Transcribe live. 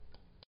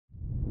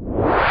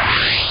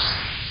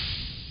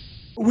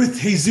with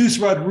Jesus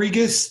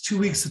Rodriguez. 2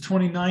 Weeks to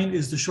 29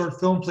 is the short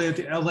film play at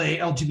the LA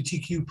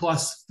LGBTQ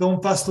plus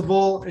film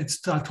festival.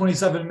 It's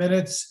 27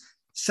 minutes,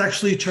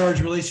 sexually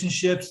charged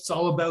relationships. It's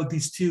all about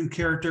these two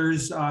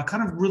characters,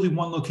 kind of really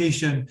one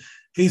location.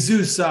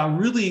 Jesus,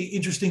 really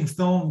interesting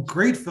film,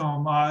 great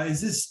film.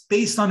 Is this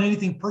based on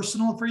anything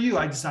personal for you?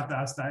 I just have to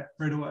ask that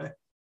right away.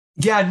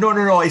 Yeah,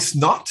 no, it's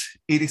not.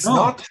 It is Oh,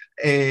 not.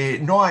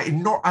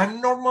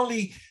 I'm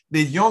normally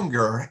the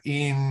younger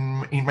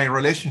in my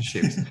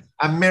relationships.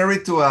 I'm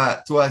married to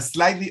a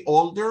slightly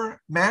older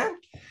man,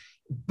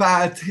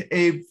 but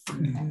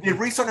the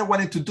reason I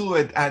wanted to do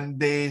it and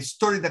the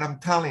story that I'm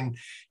telling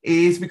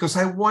is because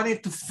I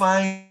wanted to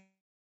find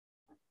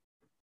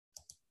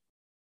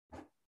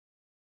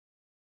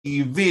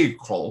a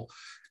vehicle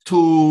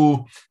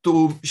to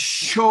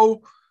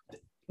show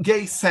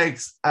gay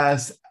sex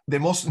as the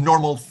most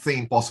normal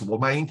thing possible.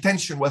 My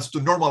intention was to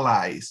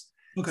normalize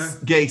okay.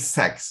 gay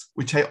sex,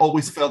 which I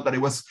always felt that it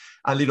was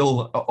a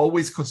little,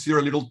 always considered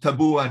a little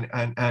taboo.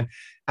 And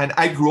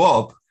I grew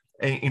up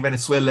in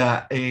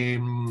Venezuela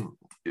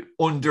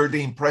under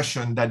the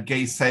impression that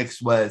gay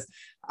sex was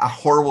a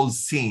horrible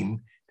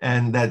sin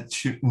and that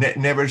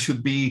never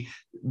should be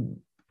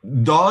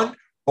done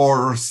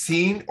or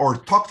seen or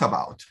talked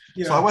about.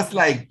 Yeah. So I was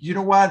like, you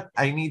know what?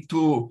 I need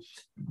to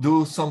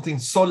do something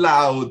so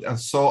loud and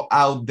so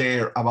out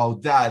there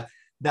about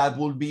that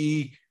will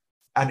be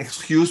an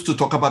excuse to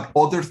talk about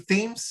other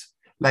themes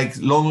like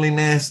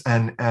loneliness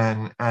and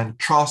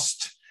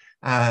trust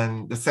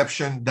and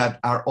deception that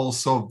are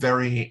also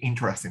very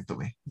interesting to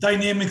me.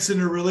 Dynamics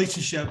in a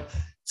relationship.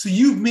 So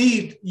you've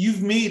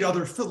made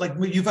other like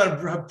you've had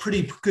a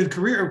pretty good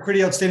career, a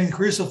pretty outstanding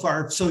career so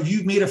far. So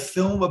you've made a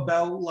film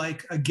about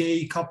like a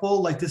gay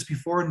couple like this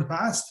before in the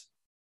past?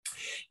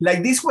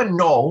 Like this one,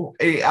 no.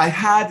 I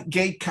had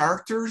gay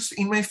characters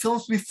in my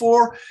films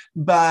before,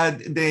 but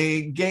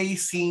the gay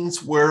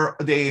scenes were,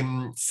 the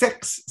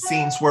sex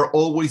scenes were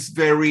always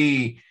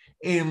very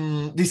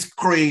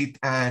discreet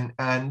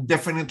and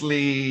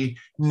definitely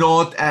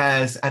not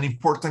as an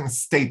important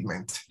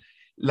statement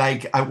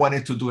like I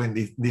wanted to do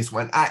in this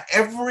one.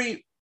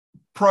 Every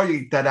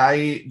project that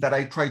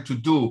I try to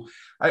do,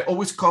 I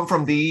always come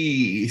from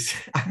these,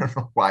 I don't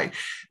know why,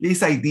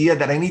 this idea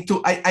that I need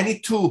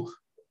to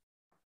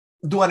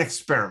do an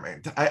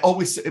experiment.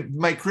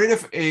 My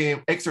creative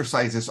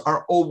exercises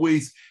are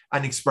always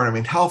an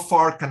experiment. How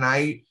far can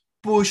I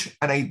push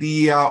an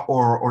idea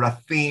or a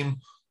theme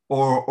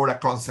or a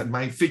concept?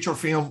 My feature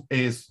film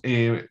is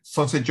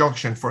Sunset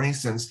Junction, for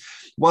instance,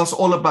 was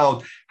all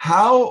about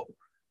how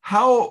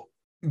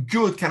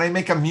good can I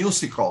make a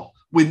musical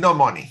with no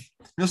money?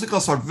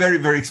 Musicals are very,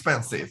 very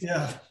expensive.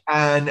 Yeah.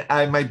 And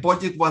my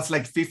budget was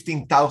like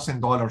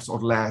 $15,000 or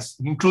less,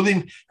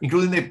 including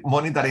the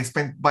money that I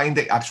spent buying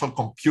the actual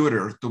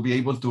computer to be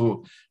able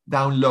to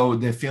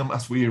download the film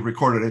as we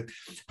recorded it.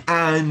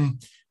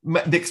 And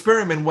the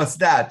experiment was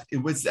that it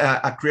was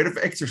a creative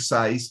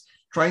exercise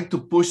trying to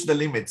push the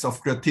limits of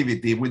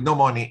creativity with no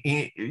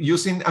money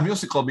using a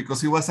musical,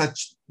 because it was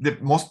the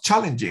most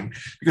challenging,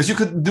 because you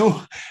could do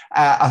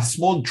a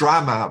small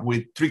drama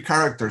with 3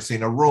 characters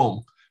in a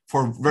room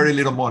for very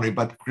little money,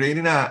 but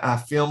creating a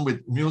film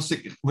with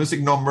music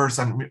numbers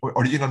and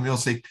original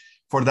music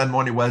for that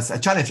money was a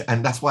challenge,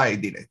 and that's why I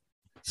did it.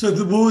 So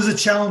what was the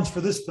challenge for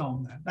this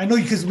film then? I know,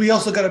 because we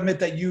also got to admit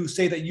that you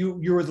say that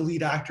you were the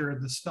lead actor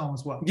in this film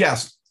as well.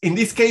 Yes. In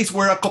this case,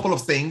 were a couple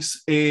of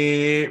things.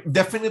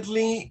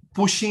 Definitely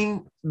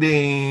pushing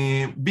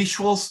the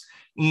visuals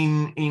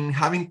in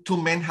having 2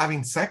 men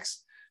having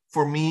sex,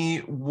 for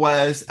me,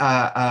 was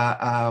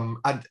an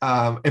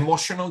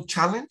emotional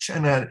challenge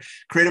and a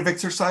creative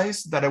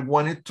exercise that I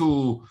wanted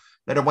to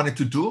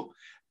do.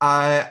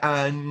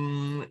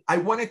 And I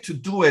wanted to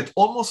do it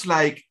almost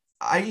like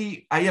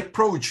I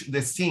approach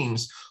the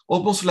scenes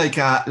almost like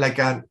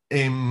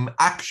an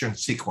action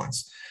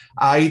sequence.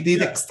 I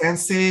did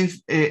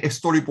extensive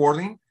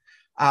storyboarding.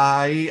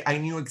 I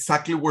knew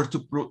exactly where to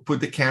put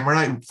the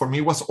camera. For me,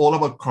 it was all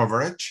about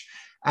coverage,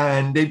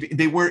 and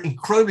they were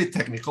incredibly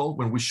technical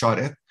when we shot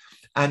it.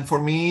 And for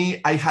me,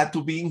 I had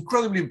to be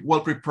incredibly well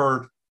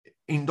prepared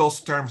in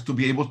those terms to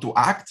be able to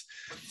act.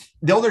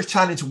 The other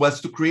challenge was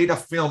to create a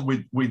film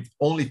with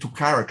only 2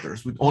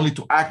 characters, with only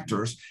 2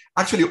 actors,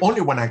 actually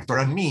only 1 actor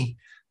and me,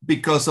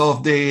 because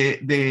of the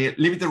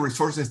limited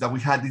resources that we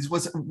had. This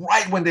was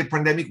right when the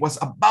pandemic was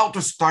about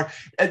to start.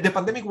 The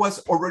pandemic was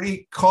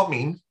already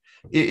coming.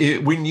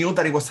 We knew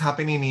that it was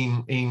happening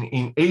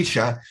in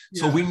Asia.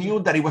 So we knew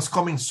that it was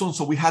coming soon.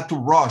 So we had to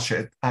rush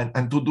it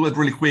and to do it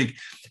really quick.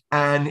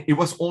 And it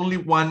was only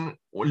 1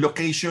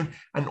 location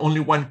and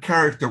only 1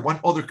 character, 1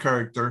 other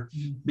character,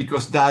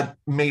 because that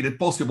made it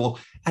possible.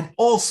 And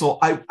also,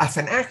 as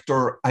an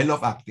actor, I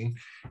love acting.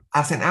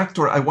 As an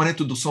actor, I wanted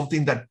to do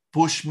something that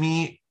pushed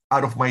me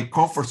out of my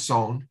comfort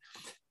zone.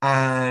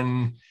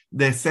 And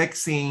the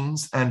sex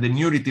scenes and the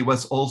nudity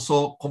was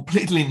also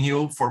completely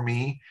new for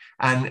me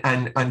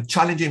and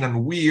challenging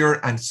and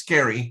weird and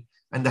scary.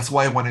 And that's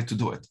why I wanted to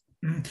do it.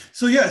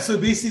 So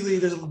basically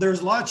there's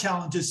a lot of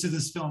challenges to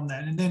this film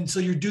then. And then, so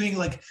you're doing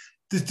like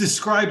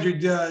describe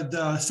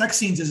the sex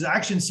scenes as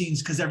action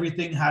scenes because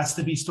everything has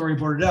to be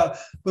storyboarded out.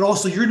 But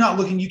also, you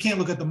can't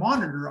look at the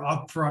monitor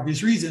up for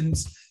obvious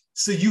reasons.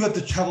 So you have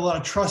to have a lot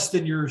of trust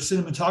in your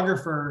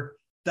cinematographer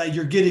that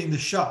you're getting the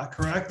shot,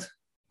 correct?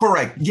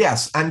 Correct.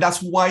 Yes. And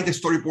that's why the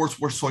storyboards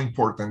were so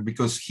important,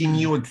 because he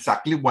knew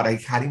exactly what I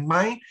had in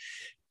mind.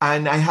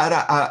 And I had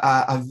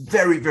a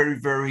very, very,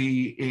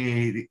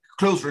 very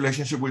close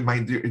relationship with my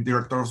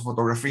director of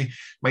photography.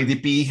 My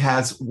DP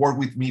has worked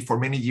with me for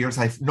many years.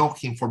 I've known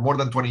him for more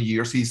than 20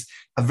 years. He's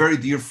a very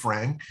dear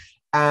friend.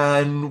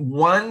 And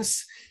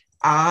once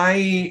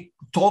I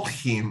told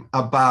him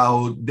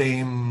about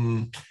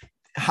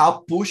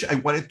how I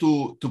wanted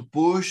to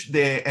push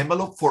the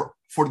envelope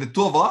for the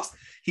two of us.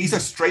 He's a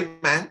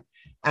straight man,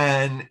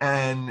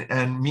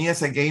 and me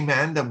as a gay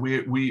man, that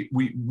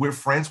we're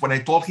friends. When I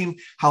told him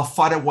how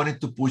far I wanted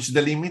to push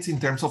the limits in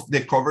terms of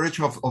the coverage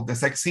of the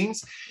sex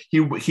scenes,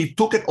 he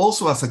took it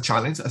also as a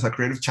challenge, as a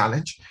creative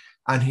challenge.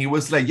 And he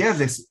was like, yeah,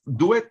 let's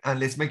do it. And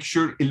let's make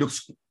sure it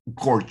looks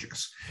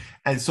gorgeous.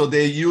 And so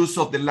the use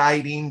of the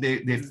lighting,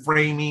 the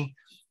framing,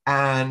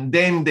 and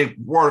then the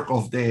work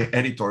of the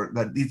editor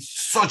that did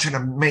such an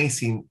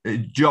amazing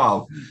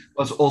job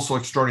was also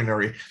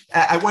extraordinary.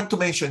 I want to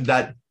mention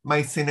that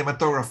my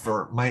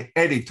cinematographer, my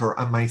editor,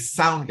 and my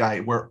sound guy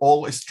were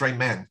all straight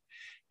men.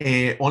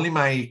 Only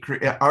my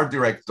art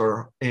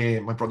director,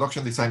 my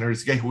production designer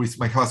is gay, who is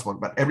my husband,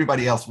 but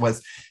everybody else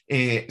was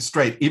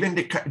straight. Even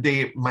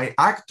my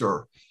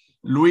actor,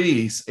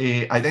 Luis,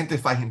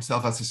 identified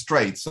himself as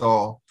straight.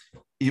 So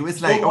it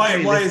was like,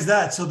 well, why is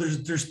that? So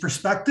there's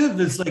perspective.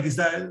 Is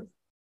that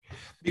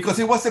because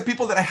it was the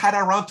people that I had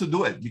around to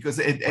do it, because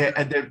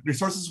the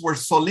resources were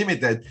so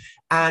limited,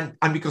 and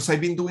because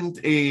I've been doing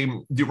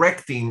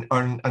directing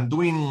and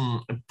doing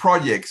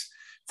projects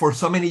for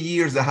so many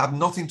years that have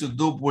nothing to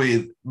do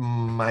with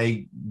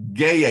my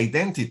gay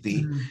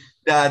identity,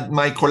 that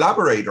my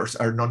collaborators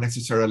are not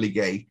necessarily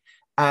gay,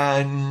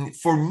 and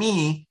for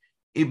me,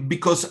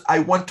 because I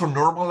want to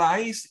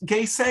normalize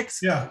gay sex,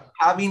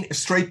 having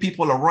straight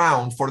people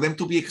around for them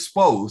to be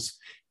exposed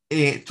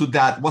to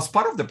that was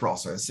part of the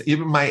process.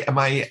 Even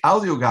my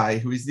audio guy,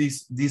 who is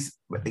this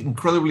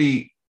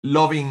incredibly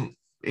loving,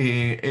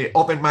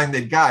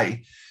 open-minded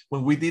guy,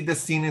 when we did the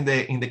scene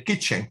in the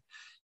kitchen,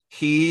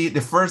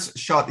 the first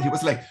shot, he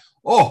was like,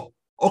 "Oh,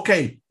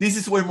 okay, this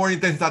is way more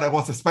intense than I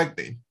was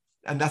expecting,"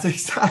 and that's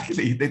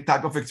exactly the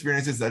type of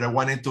experiences that I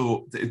wanted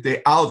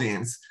the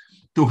audience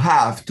to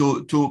have,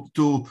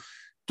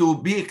 to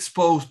be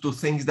exposed to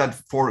things that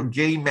for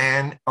gay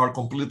men are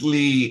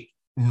completely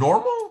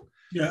normal.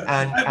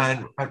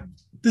 And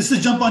this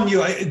is jump on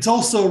you. It's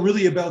also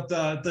really about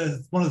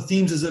the one of the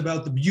themes is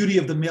about the beauty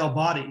of the male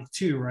body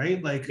too,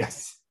 right? Like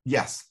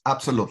yes,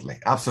 absolutely,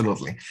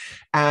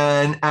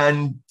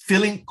 and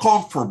feeling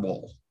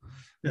comfortable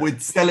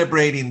with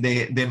celebrating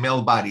the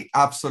male body,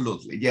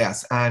 absolutely,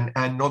 yes, and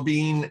not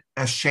being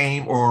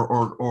ashamed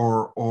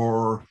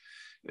or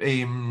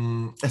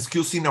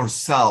excusing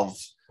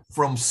ourselves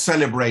from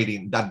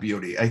celebrating that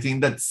beauty. I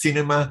think that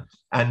cinema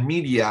and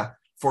media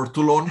for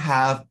too long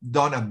have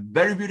done a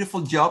very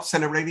beautiful job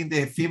celebrating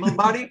the female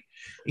body.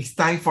 It's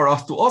time for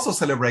us to also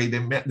celebrate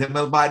the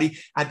male body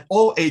at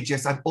all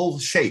ages and all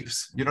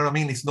shapes. You know what I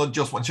mean? It's not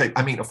just one shape.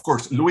 I mean, of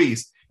course,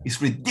 Luis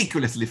is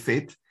ridiculously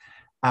fit.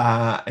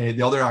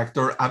 The other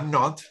actor, I'm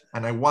not,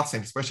 and I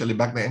wasn't, especially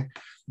back then.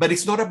 But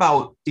it's not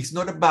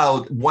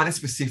about one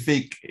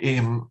specific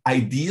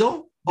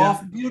ideal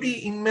of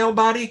beauty in male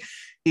body.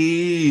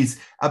 Is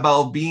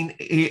about being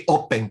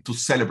open to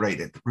celebrate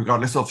it,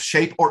 regardless of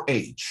shape or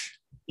age.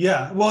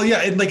 Yeah, well,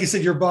 yeah, and like I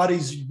said, your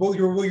bodies,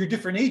 you're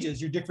different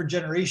ages, you're different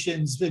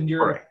generations, and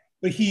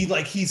but he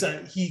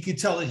could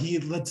tell that he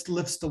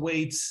lifts the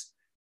weights,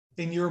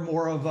 and you're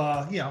more of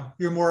a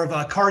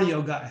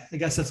cardio guy. I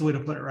guess that's the way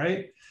to put it,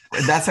 right?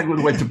 That's a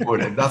good way to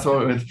put it. That's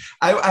what it was.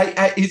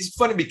 It's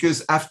funny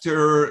because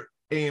after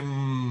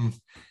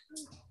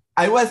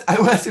I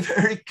was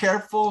very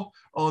careful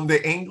on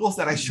the angles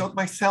that I shot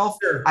myself.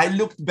 Sure. I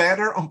looked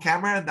better on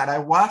camera than I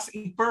was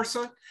in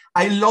person.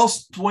 I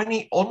lost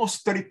 20,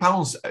 almost 30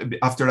 pounds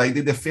after I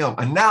did the film.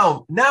 And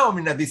now I'm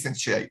in a decent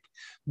shape.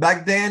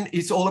 Back then,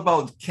 it's all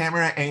about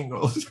camera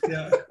angles.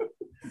 Yeah.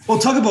 Well,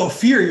 talk about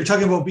fear. You're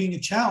talking about being a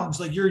challenge.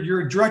 Like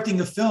you're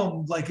directing a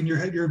film, like, and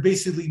you're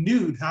basically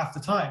nude half the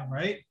time,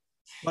 right?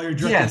 While you're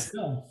directing a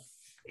film.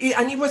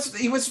 And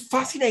it was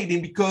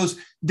fascinating because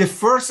the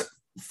first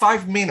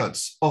 5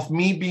 minutes of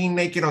me being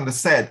naked on the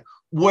set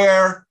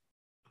were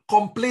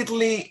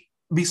completely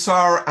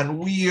bizarre and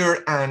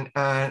weird, and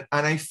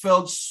I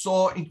felt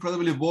so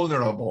incredibly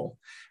vulnerable.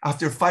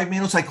 After 5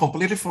 minutes, I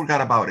completely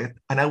forgot about it,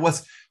 and I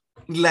was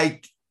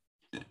like,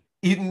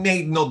 it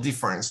made no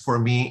difference for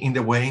me in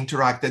the way I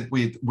interacted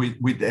with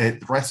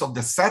the rest of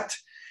the set.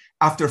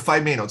 After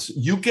 5 minutes,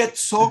 you get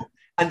so,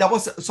 and that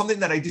was something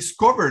that I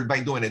discovered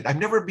by doing it. I've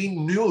never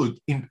been nude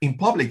in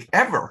public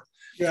ever.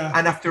 Yeah.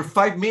 And after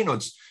 5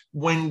 minutes,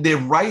 when the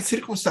right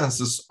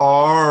circumstances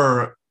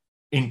are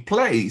in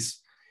place,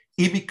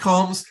 it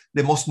becomes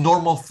the most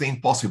normal thing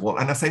possible.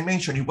 And as I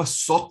mentioned, it was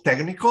so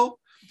technical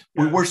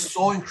We were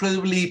so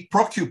incredibly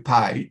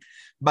preoccupied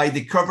by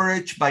the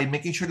coverage, by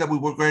making sure that we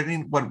were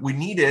getting what we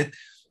needed,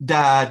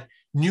 that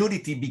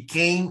nudity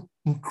became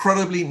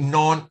incredibly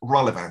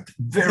non-relevant.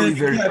 Very,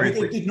 very, very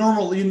quick. You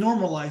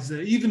normalize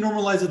it. You even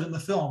normalize it in the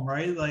film,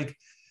 right? Like,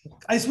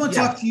 I just want to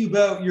talk to you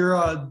about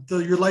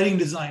your lighting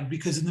design,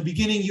 because in the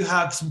beginning you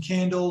have some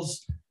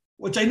candles,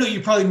 which I know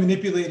you probably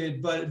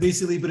manipulated, but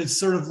it's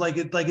sort of like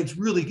it's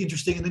really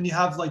interesting. And then you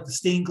have like the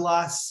stained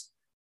glass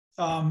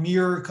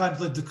mirror, kind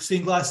of like the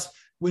stained glass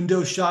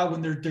window shot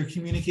when they're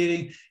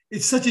communicating.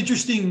 It's such an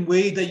interesting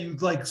way that you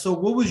like. So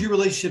what was your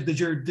relationship? Did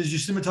your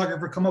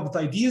cinematographer come up with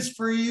ideas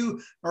for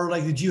you, or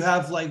like did you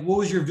have like, what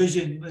was your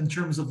vision in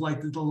terms of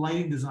like the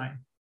lighting design?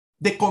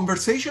 The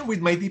conversation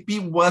with my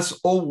DP was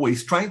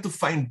always trying to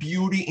find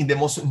beauty in the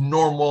most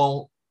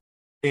normal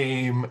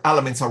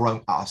elements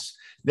around us.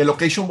 The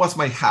location was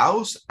my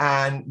house,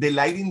 and the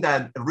lighting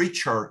that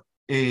Richard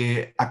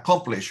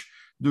accomplished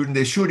during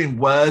the shooting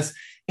was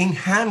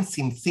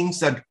enhancing things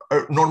that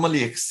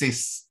normally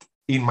exist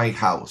in my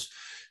house.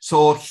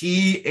 So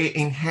he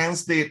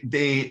enhanced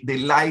the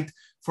light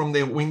from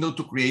the window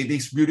to create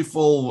these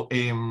beautiful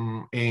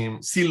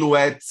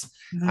silhouettes,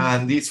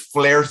 and these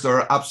flares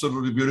are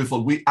absolutely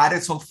beautiful. We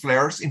added some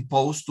flares in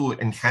post to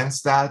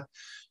enhance that.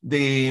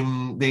 The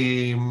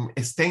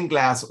stained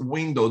glass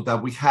window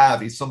that we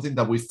have is something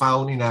that we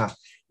found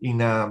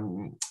in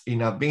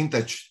a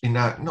vintage, in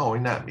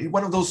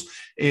one of those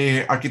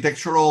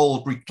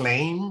architectural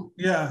reclaim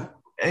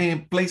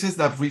places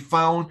that we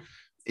found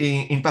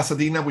in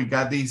Pasadena. We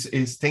got this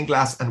stained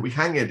glass and we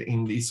hang it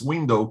in this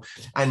window,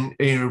 and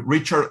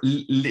Richard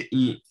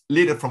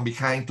lit it from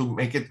behind to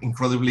make it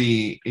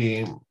incredibly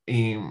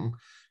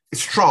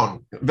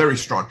strong, very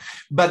strong.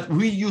 But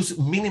we use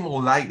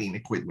minimal lighting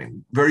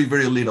equipment, very,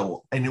 very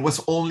little. And it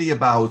was only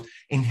about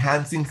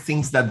enhancing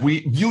things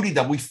beauty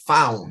that we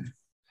found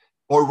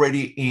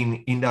already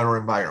in our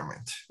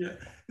environment. Yeah.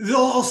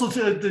 Also,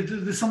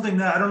 there's something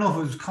that I don't know if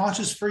it was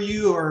conscious for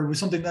you or it was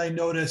something that I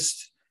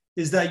noticed,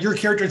 is that your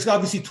character, it's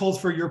obviously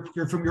told from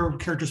your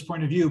character's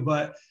point of view,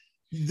 but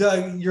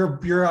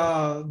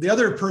the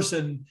other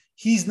person,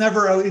 he's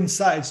never out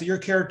inside. So your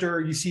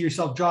character, you see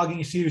yourself jogging,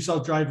 you see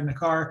yourself driving the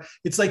car.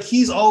 It's like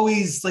he's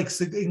always like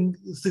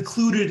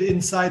secluded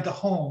inside the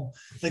home.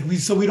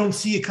 So we don't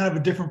see a kind of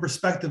a different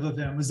perspective of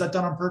him. Is that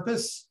done on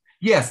purpose?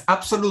 Yes,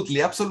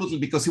 absolutely, absolutely.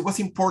 Because it was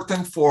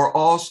important for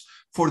us,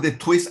 for the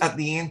twist at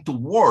the end to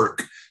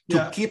work,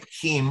 to keep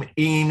him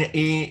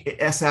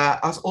as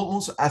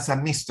almost as a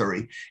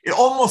mystery. It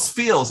almost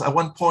feels at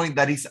one point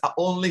that it's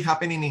only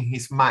happening in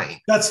his mind.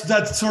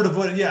 That's sort of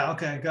what.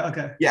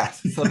 Okay.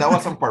 Yes, so that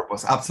was on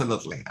purpose.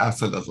 Absolutely.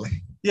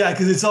 Yeah,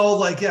 because it's all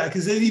like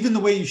because even the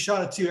way you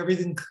shot it too,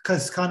 everything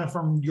kind of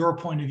from your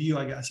point of view,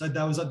 I guess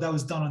that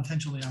was done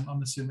intentionally.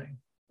 I'm assuming.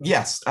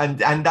 Yes, and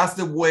that's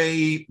the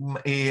way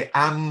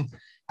I'm.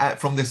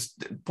 From the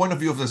point of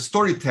view of the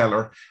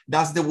storyteller,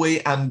 that's the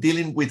way I'm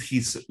dealing with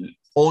his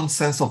own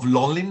sense of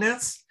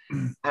loneliness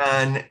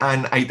and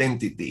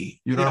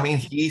identity. You know what I mean?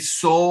 He's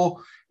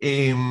so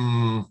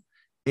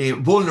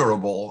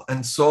vulnerable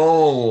and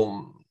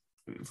so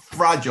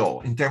fragile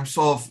in terms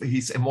of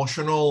his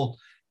emotional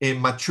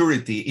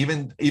maturity,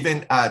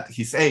 even at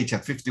his age,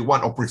 at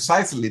 51, or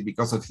precisely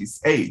because of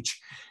his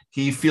age,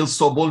 he feels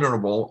so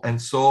vulnerable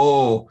and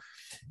so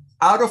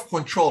out of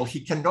control.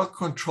 He cannot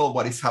control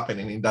what is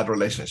happening in that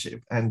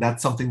relationship. And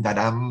that's something that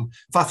I'm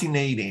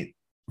fascinated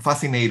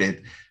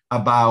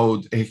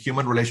about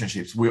human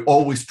relationships. We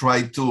always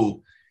try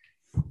to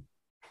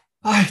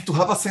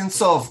have a sense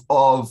of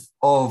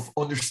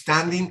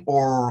understanding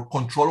or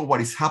control of what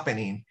is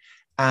happening.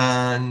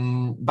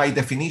 And by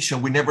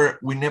definition, we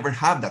never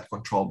have that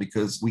control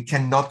because we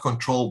cannot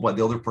control what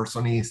the other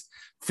person is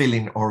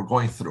feeling or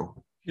going through.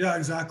 Yeah,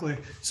 exactly.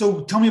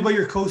 So tell me about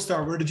your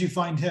co-star. Where did you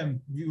find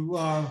him?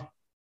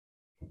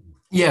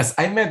 Yes,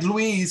 I met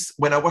Luis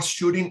when I was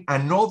shooting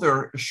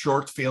another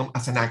short film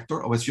as an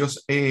actor. I was just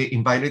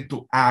invited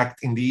to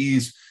act in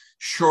this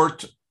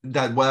short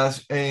that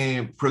was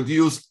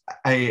produced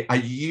like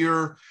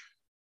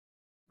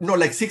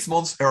 6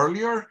 months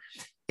earlier.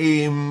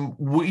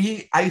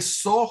 I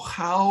saw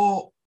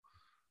how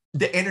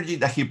the energy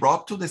that he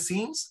brought to the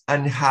scenes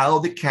and how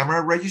the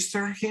camera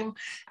registered him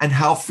and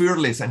how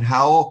fearless and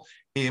how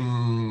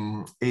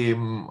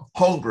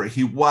hungry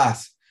he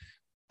was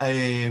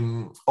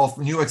of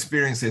new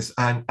experiences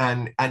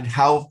and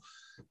how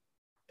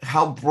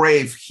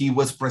brave he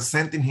was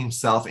presenting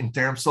himself in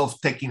terms of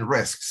taking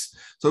risks.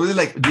 So it was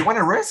like, do you want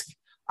a risk?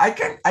 I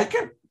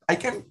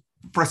can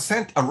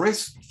present a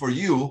risk for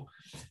you.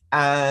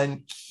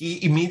 And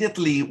he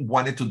immediately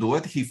wanted to do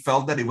it. He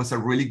felt that it was a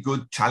really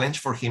good challenge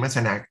for him as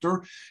an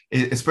actor,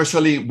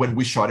 especially when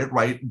we shot it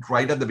right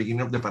at the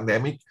beginning of the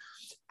pandemic.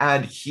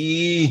 And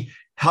he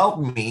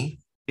helped me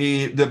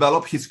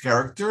develop his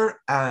character,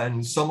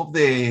 and some of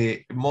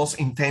the most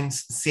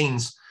intense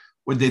scenes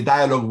with the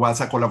dialogue was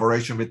a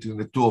collaboration between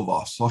the two of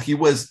us. So he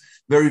was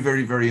very,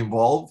 very, very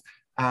involved.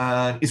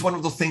 And it's one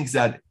of those things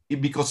that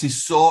because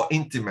he's so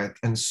intimate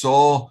and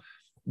so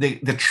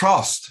the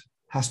trust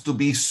has to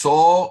be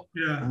so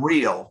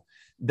real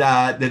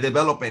that the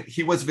development,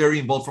 he was very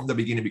involved from the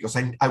beginning, because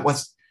I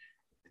was,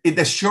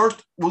 the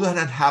short wouldn't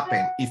have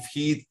happened if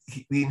he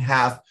didn't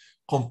have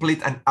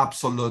complete and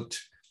absolute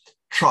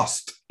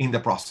trust in the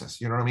process.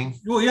 You know what I mean?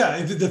 Well, yeah,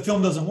 if the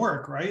film doesn't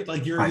work, right?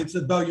 Like Right. it's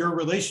about your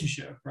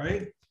relationship,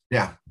 right?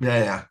 Yeah.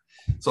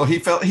 So he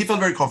felt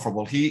very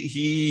comfortable.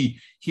 He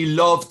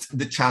loved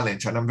the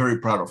challenge, and I'm very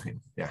proud of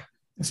him. Yeah.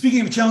 And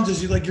speaking of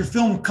challenges, your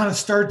film kind of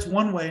starts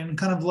one way and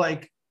kind of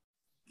like,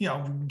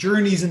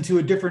 journeys into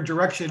a different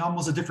direction,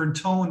 almost a different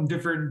tone,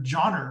 different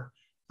genre,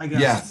 I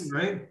guess. Yes.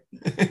 Right.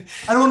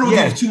 I don't want to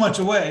Yes. give too much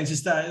away. It's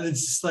just that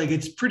it's just like,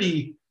 it's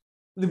pretty.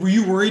 Were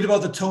you worried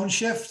about the tone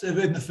shift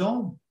in the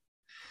film?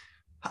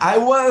 I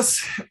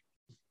was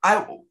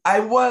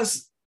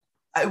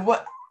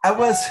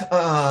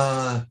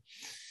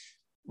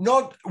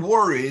not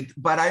worried,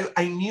 but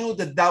I knew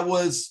that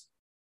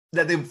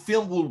the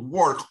film would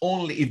work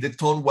only if the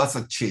tone was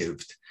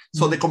achieved.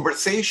 So the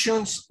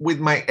conversations with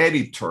my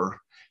editor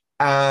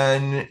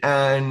and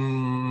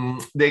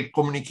the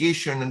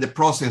communication and the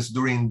process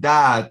during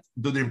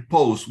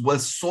post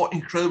was so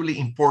incredibly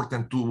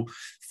important to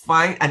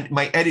find. And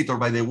my editor,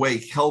 by the way,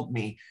 helped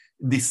me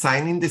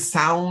designing the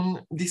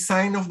sound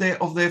design of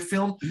the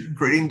film,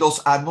 creating those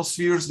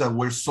atmospheres that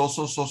were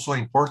so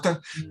important,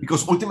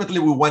 because ultimately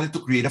we wanted to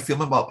create a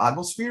film about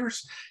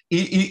atmospheres.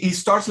 It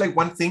starts like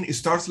one thing. It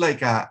starts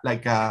like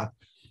a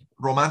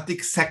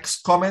romantic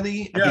sex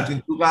comedy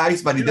between two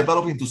guys, but it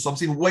developed into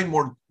something way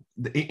more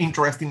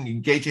interesting,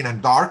 engaging,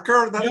 and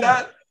darker than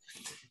that.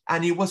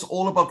 And it was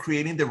all about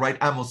creating the right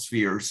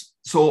atmospheres.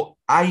 So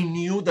I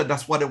knew that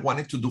that's what I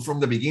wanted to do from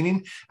the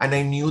beginning. And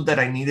I knew that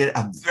I needed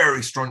a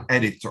very strong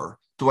editor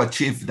to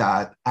achieve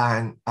that.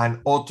 And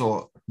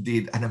Otto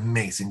did an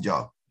amazing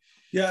job.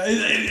 Yeah,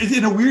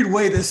 in a weird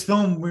way, this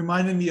film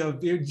reminded me of,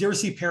 did you ever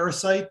see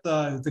Parasite,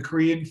 the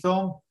Korean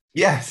film?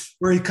 Yes.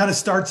 Where it kind of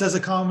starts as a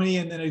comedy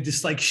and then it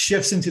just like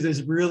shifts into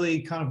this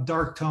really kind of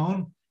dark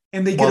tone,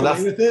 and they get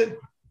away with it.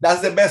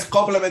 That's the best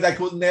compliment I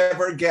could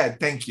never get.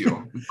 Thank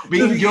you.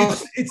 Being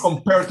just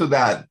compared to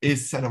that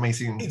is an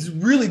amazing. It's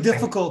really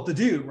difficult to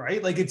do,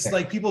 right? Like it's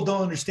like people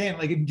don't understand.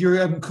 Like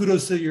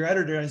kudos to your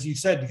editor, as you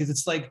said, because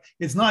it's like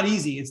it's not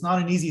easy. It's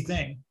not an easy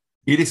thing.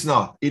 It is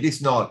not.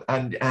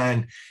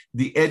 And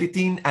the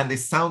editing and the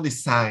sound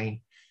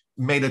design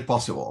made it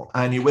possible.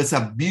 And it was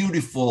a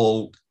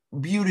beautiful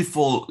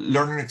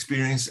learning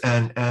experience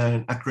and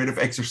a creative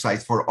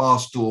exercise for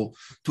us to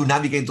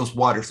navigate those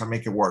waters and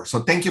make it work. So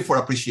thank you for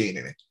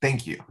appreciating it.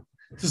 Thank you.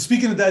 So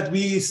speaking of that,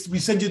 we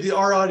send you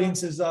our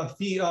audience's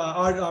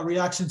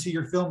reaction to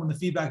your film and the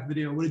feedback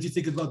video. What did you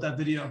think about that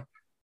video?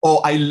 Oh,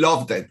 I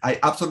loved it. I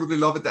absolutely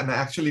love it. And I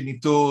actually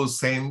need to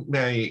send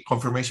my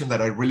confirmation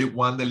that I really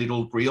want the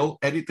little reel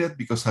edited,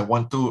 because I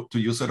want to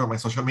use it on my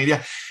social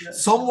media. Yeah.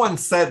 Someone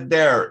said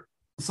there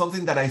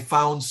something that I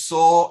found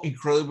so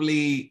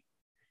incredibly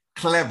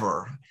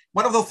clever.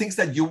 One of those things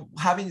that you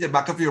have in the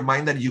back of your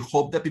mind that you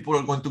hope that people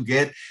are going to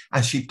get,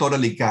 and she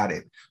totally got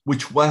it,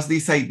 which was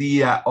this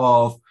idea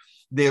of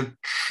the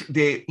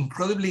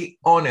incredibly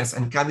honest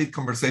and candid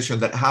conversation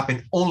that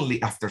happened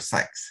only after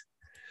sex.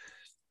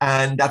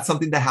 And that's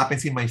something that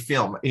happens in my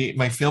film.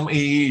 My film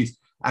is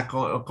a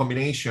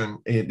combination.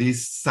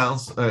 This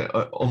sounds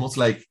almost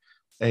like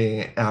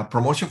a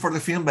promotion for the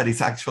film, but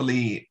it's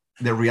actually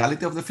the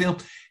reality of the film.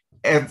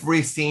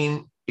 Every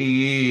scene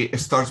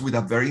starts with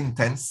a very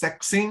intense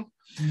sex scene,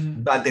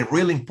 but the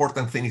really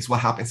important thing is what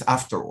happens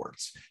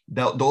afterwards.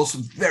 Those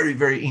very,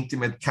 very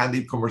intimate,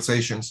 candid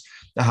conversations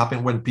that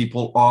happen when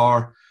people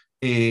are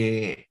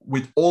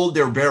with all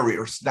their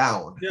barriers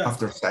down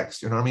after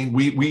sex. You know what I mean?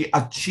 We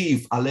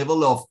achieve a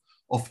level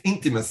of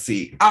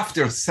intimacy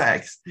after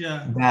sex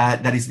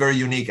that is very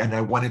unique, and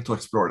I wanted to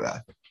explore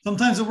that.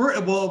 Sometimes it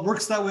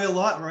works that way a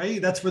lot, right?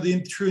 That's where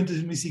the true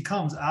intimacy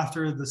comes,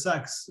 after the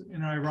sex, in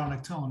an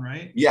ironic tone,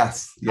 right?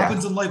 Yes.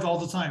 Happens in life all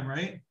the time,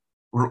 right?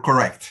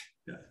 Correct.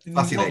 Yeah.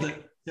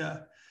 Fascinating. Yeah.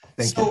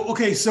 Thank you.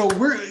 Okay, so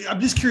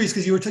I'm just curious,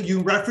 because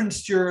you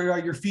referenced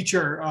your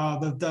feature,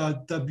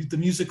 the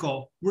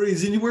musical.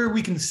 Is anywhere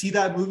we can see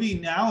that movie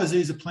now?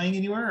 Is it playing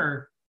anywhere?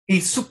 Or?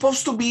 It's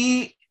supposed to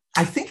be.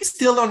 I think it's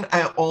still on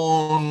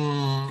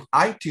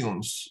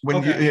iTunes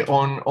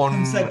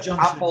on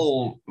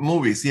Apple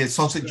Movies. Yes,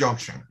 Sunset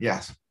Junction.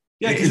 Yes.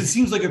 Yeah, because it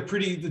seems like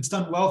it's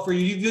done well for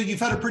you. You've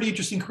had a pretty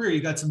interesting career.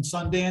 You got some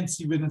Sundance.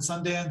 You've been in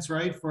Sundance,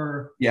 right?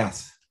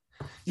 Yes.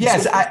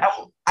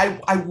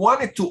 I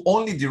wanted to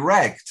only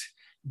direct,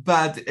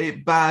 but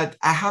I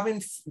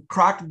haven't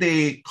cracked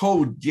the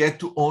code yet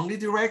to only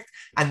direct.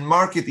 And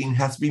marketing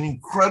has been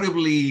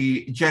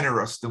incredibly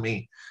generous to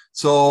me.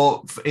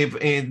 So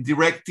in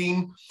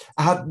directing,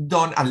 I have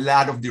done a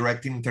lot of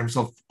directing in terms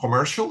of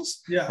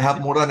commercials. Yeah. I have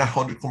more than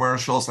 100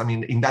 commercials. I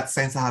mean, in that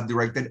sense, I have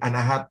directed, and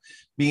I have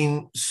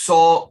been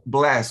so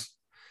blessed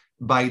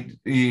by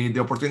the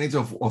opportunity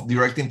of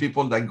directing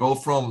people that go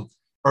from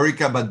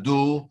Erykah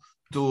Badu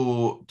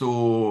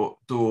to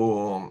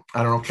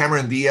I don't know,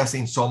 Cameron Diaz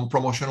in some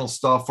promotional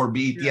stuff for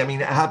BET. I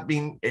mean, I have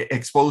been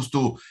exposed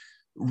to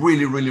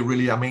really, really,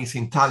 really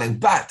amazing talent.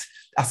 But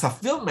as a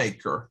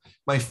filmmaker,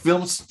 my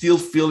films still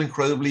feel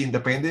incredibly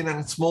independent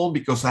and small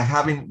because I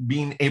haven't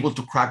been able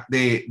to crack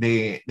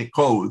the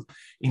code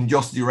in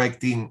just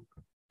directing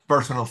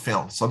personal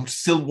films. So I'm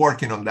still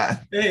working on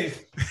that. Hey,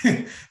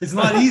 it's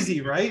not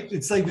easy, right?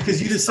 It's like,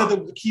 because you just said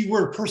the key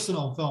word,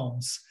 personal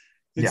films.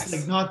 It's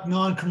like not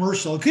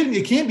non-commercial. It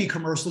can be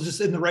commercial, just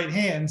in the right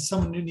hands.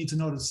 Someone who needs to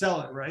know to sell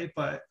it, right?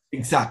 But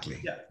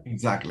exactly.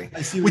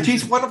 I see. Which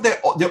is one of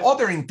the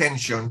other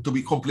intention, to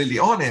be completely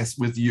honest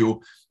with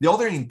you. The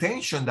other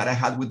intention that I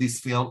had with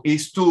this film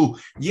is to,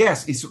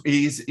 yes,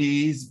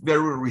 is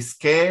very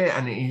risque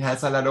and it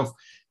has a lot of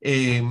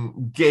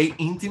gay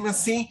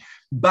intimacy,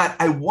 but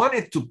I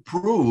wanted to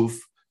prove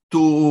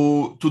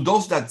to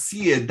those that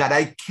see it that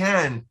I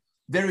can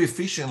very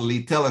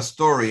efficiently tell a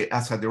story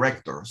as a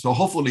director. So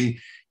hopefully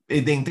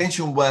the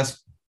intention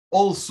was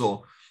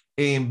also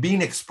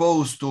being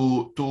exposed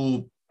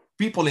to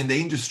people in the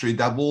industry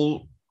that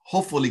will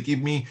hopefully give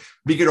me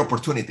bigger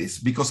opportunities,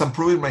 because I'm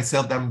proving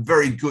myself that I'm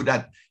very good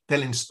at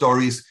telling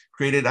stories,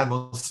 creating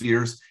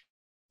atmospheres,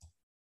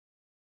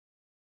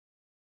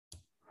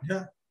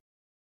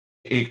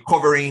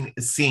 covering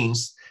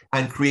scenes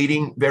and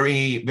creating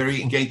very,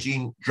 very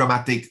engaging,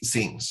 dramatic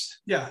scenes.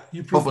 Yeah,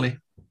 you hopefully.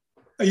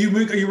 Are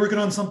you working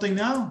on something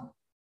now?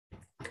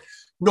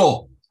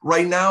 No,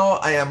 right now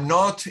I am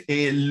not.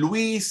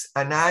 Luis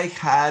and I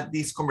had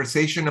this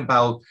conversation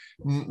about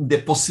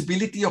the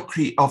possibility of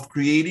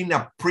creating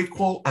a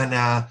prequel and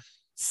a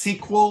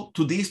sequel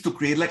to this, to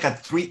create like a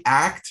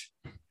 3-act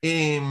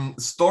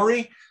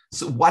story.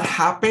 So what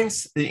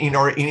happens in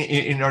our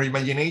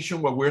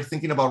imagination, what we're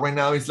thinking about right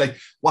now is like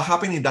what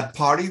happened in that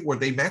party where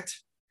they met.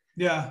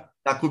 Yeah.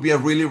 That could be a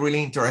really,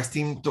 really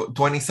interesting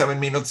 27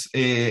 minutes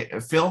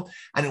film.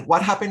 And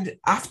what happened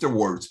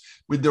afterwards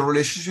with the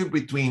relationship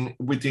between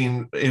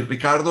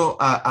Ricardo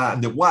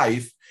and the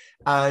wife,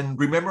 and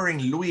remembering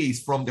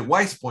Luis from the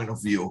wife's point of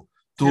view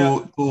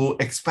to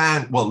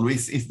expand. Well,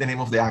 Luis is the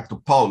name of the actor.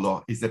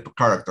 Paulo is the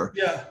character.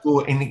 Yeah.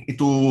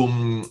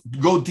 To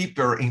go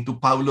deeper into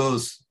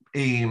Paulo's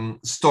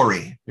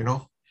story, you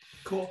know?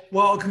 Cool.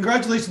 Well,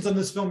 congratulations on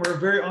this film. We're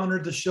very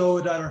honored to show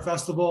it at our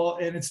festival,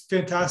 and it's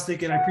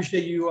fantastic. And I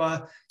appreciate you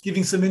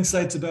giving some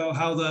insights about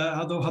how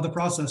the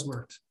process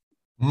worked.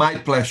 My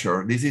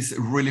pleasure. This is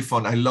really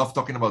fun. I love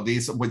talking about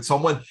this with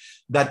someone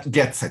that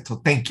gets it. So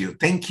thank you. 1,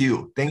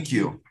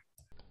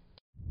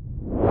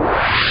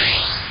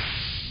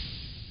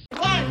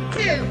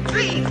 2,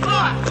 3, 4,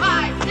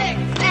 5,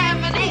 6.